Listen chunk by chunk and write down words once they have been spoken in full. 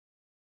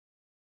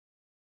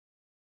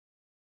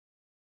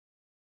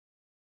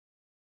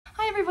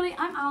everybody,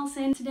 I'm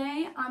Alison.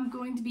 Today I'm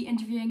going to be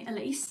interviewing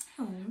Elise.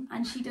 Hello.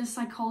 And she does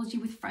psychology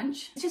with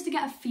French. It's just to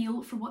get a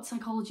feel for what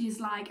psychology is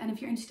like and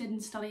if you're interested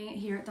in studying it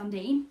here at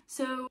Dundee.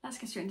 So let's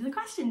get straight into the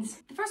questions.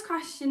 The first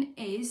question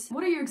is,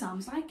 what are your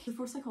exams like? So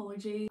for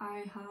psychology,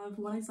 I have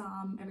one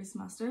exam every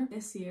semester.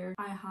 This year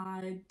I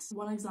had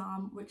one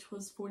exam which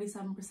was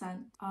 47%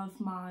 of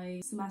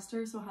my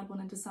semester. So I had one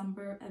in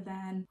December and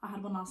then I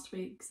had one last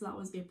week, so that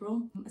was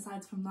April.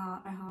 Aside from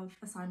that, I have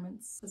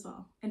assignments as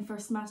well. In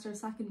first semester,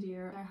 second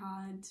year, I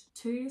had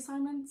 2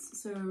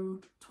 assignments, so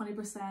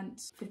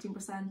 20%,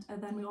 15%,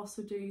 and then we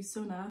also do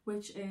SONA,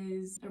 which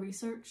is a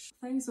research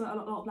thing. So a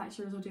lot of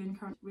lecturers are doing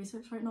current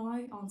research right now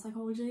on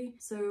psychology.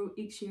 So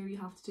each year you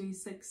have to do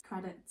 6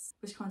 credits,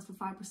 which counts for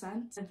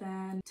 5%, and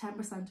then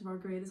 10% of our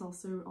grade is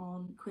also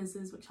on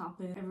quizzes, which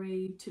happen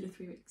every 2 to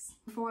 3 weeks.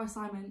 For our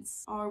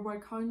assignments, our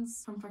word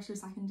counts from first year,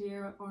 second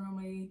year are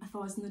normally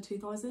 1,000 to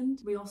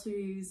 2,000. We also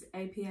use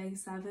APA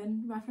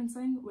 7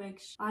 referencing,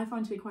 which I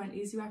find to be quite an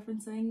easy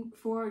referencing.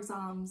 For our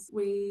exams,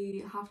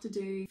 we have to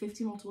do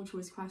 50 multiple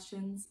choice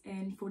questions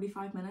in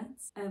 45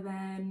 minutes, and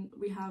then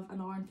we have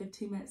an hour and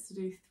 15 minutes to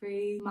do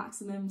 3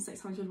 maximum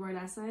 600 word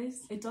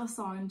essays. It does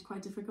sound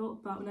quite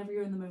difficult, but whenever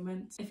you're in the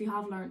moment, if you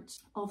have learnt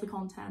all the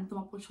content, the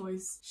multiple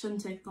choice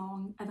shouldn't take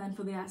long. And then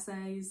for the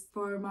essays,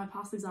 for my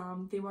past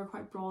exam, they were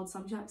quite broad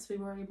subjects. We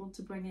were able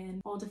to bring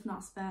in all different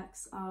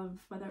aspects of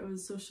whether it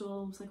was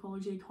social,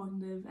 psychology,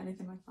 cognitive,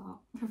 anything like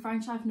that. For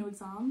French, I have no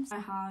exams. I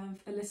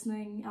have a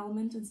listening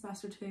element in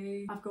semester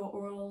 2. I've got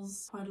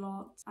orals quite a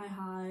lot. I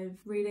have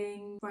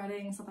reading,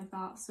 writing, stuff like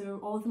that. So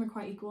all of them are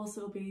quite equal,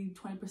 so it'll be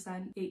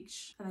 20%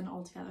 each, and then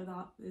altogether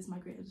that is my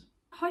grade.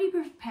 How do you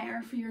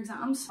prepare for your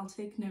exams? I'll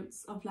take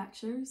notes of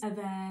lectures and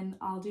then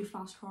I'll do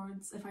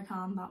flashcards if I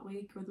can that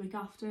week or the week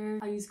after.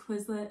 I use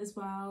Quizlet as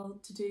well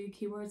to do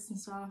keywords and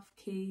stuff,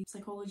 key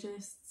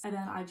psychologists, and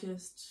then I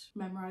just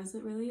memorise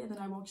it really, and then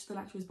I watch the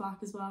lectures back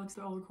as well because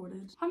they're all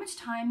recorded. How much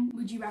time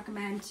would you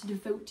recommend to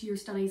devote to your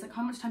studies? Like,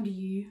 how much time do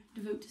you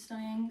devote to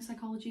studying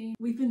psychology?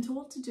 We've been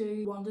told to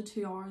do 1 to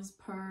 2 hours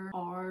per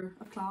hour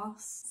of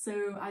class,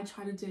 so I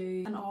try to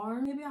do an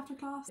hour maybe after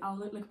class. I'll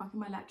look back at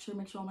my lecture,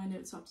 make sure all my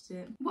notes are up to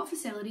date. What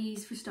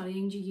facilities for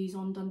studying do you use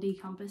on Dundee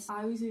campus?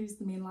 I always use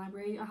the main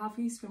library. I have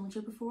used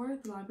Scrimmager before,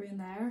 the library in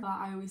there, but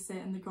I always sit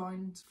in the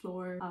ground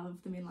floor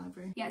of the main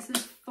library. Yeah, so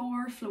there's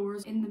 4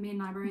 floors in the main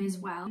library as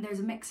well.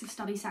 There's a mix of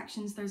study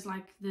sections. There's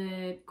like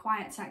the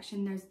quiet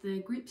section, there's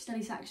the group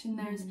study section,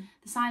 there's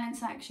the silent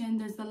section,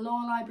 there's the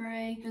law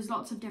library. There's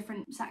lots of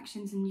different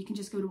sections and you can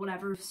just go to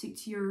whatever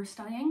suits your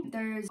studying.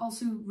 There's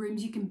also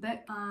rooms you can book,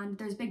 and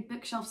there's big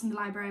bookshelves in the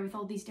library with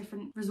all these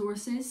different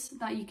resources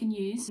that you can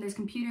use. There's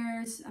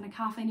computers and a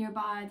cafe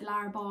nearby, the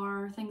Lara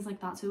bar, things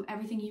like that. So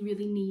everything you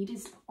really need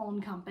is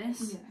on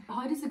campus. Yeah.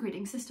 How does the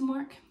grading system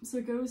work? So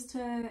it goes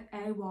to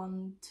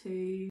A1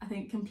 to, I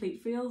think,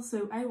 complete fail.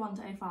 So A1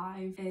 to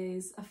A5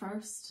 is a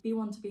first,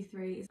 B1 to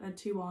B3 is a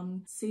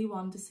 2-1,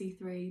 C1 to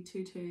C3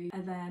 2-2,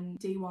 and then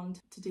D1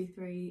 to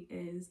D3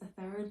 is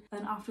a third.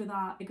 Then after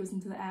that it goes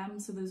into the M,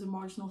 so those are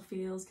marginal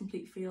fails,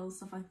 complete fails,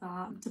 stuff like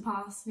that. To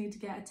pass you need to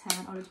get a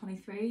 10 out of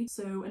 23,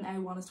 so an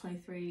A1 is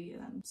 23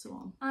 and so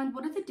on. And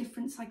what are the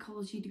different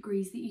psychology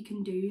degrees that you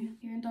can do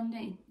here in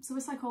Dundee? So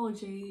with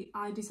psychology,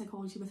 I do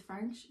psychology with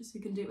French, so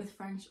you can do it with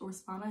French or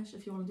Spanish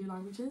if you want to do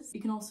languages.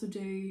 You can also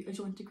do a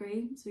joint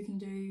degree, so you can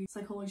do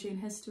psychology and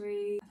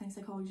history, I think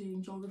psychology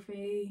and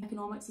geography,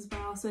 economics as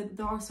well. So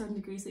there are certain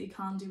degrees that you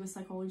can do with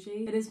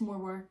psychology. It is more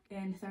work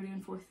in 3rd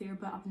and 4th year,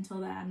 but up until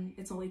then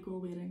it's all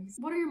equal weightings.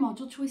 What are your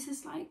module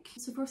choices like?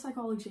 So for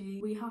psychology,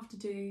 we have to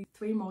do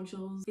 3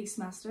 modules each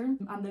semester,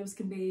 and those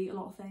can be a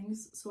lot of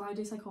things. So I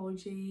do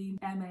psychology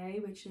MA,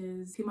 which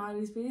is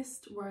humanities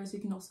based, whereas you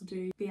can also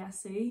do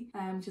BSc,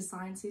 which is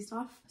sciencey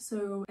stuff.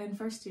 So in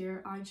first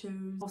year I chose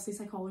obviously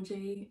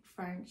psychology,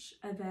 French,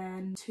 and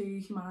then 2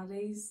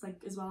 humanities,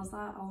 like as well as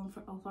that, all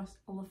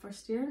of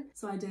first year.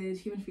 So I did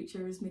human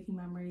features, making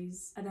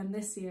memories, and then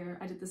this year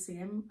I did the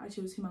same. I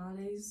chose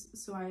humanities,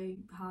 so I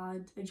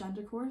had a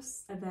gender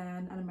course and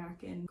then an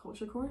American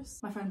culture course.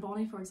 My friend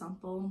Bonnie, for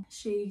example,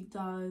 she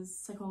does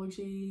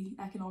psychology,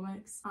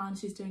 economics, and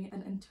she's doing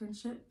an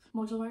internship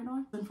module right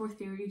now. In 4th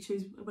year you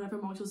choose whatever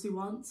modules you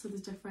want, so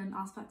there's different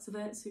aspects of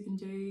it. So you can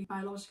do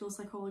biological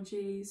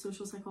psychology,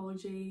 social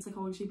psychology,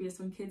 psychology based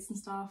on kids and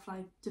stuff,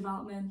 like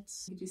development.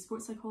 You do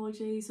sports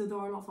psychology, so there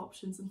are a lot of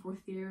options in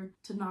 4th year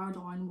to narrow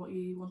down what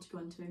you want to go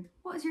into.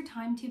 What is your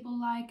timetable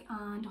like,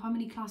 and how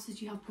many classes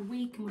do you have per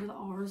week, and what are the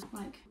hours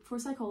like? For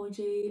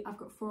psychology, I've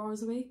got 4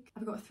 hours a week.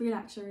 I've got 3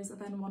 lectures and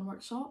then 1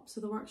 workshop.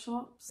 So the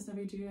workshops,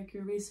 whenever you do like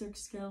your research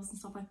skills and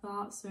stuff like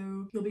that,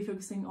 so you'll be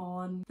focusing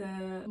on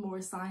the more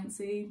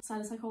sciencey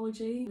side of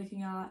psychology,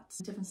 looking at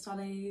different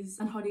studies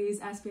and how to use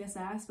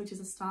SPSS, which is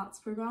a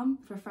stats program.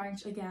 For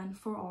French, again,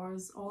 4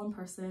 hours all in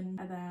person,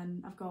 and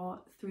then I've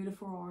got 3 to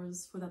 4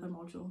 hours for the other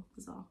module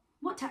as well.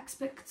 What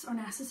textbooks are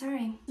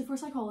necessary? So for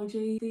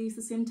psychology, they use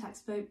the same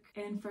textbook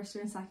in first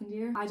year and second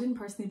year. I didn't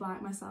personally buy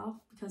it myself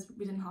because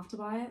we didn't have to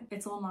buy it.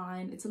 It's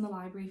online, it's in the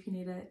library if you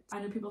need it. I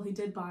know people who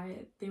did buy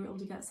it, they were able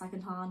to get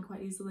second hand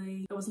quite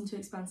easily. It wasn't too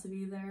expensive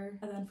either.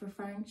 And then for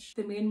French,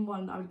 the main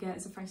one I would get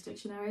is a French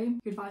dictionary.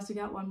 You're advised to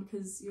get one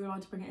because you're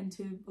allowed to bring it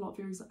into a lot of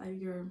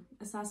your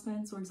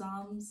assessments or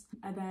exams.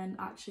 And then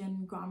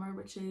Action Grammar,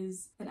 which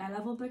is an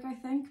A-level book I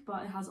think,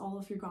 but it has all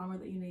of your grammar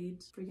that you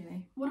need for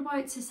uni. What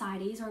about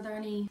societies? Are there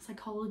any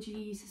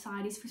psychology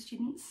societies for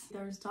students?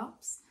 There's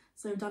DUPS.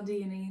 So Dundee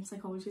Uni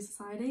Psychology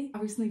Society. I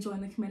recently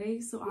joined the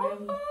committee, so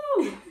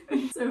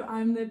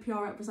I'm the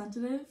PR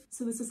representative.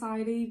 So the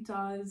society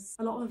does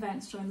a lot of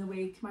events during the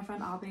week. My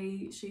friend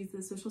Abby, she's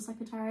the social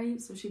secretary,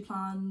 so she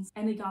plans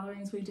any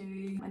gatherings we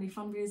do, any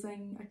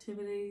fundraising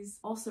activities.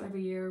 Also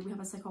every year we have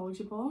a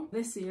psychology ball.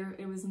 This year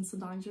it was in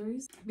St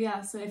Andrews. But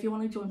yeah, so if you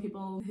want to join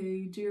people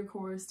who do your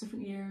course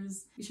different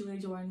years, you should really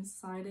join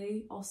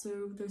society.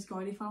 Also there's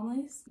Gowdy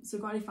families. So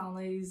Gowdy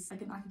families,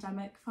 like an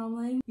academic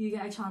family, you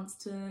get a chance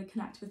to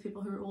connect with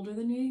people who are older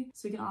than you,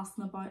 so you can ask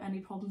them about any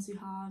problems you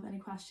have, any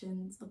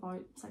questions about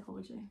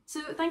psychology.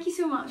 So thank you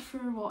so much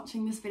for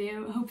watching this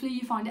video. Hopefully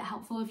you found it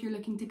helpful if you're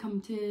looking to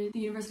come to the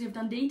University of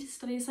Dundee to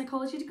study a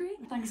psychology degree.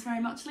 Thanks very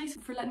much, Lisa,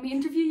 for letting me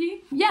interview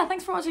you. Yeah,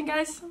 thanks for watching,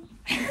 guys.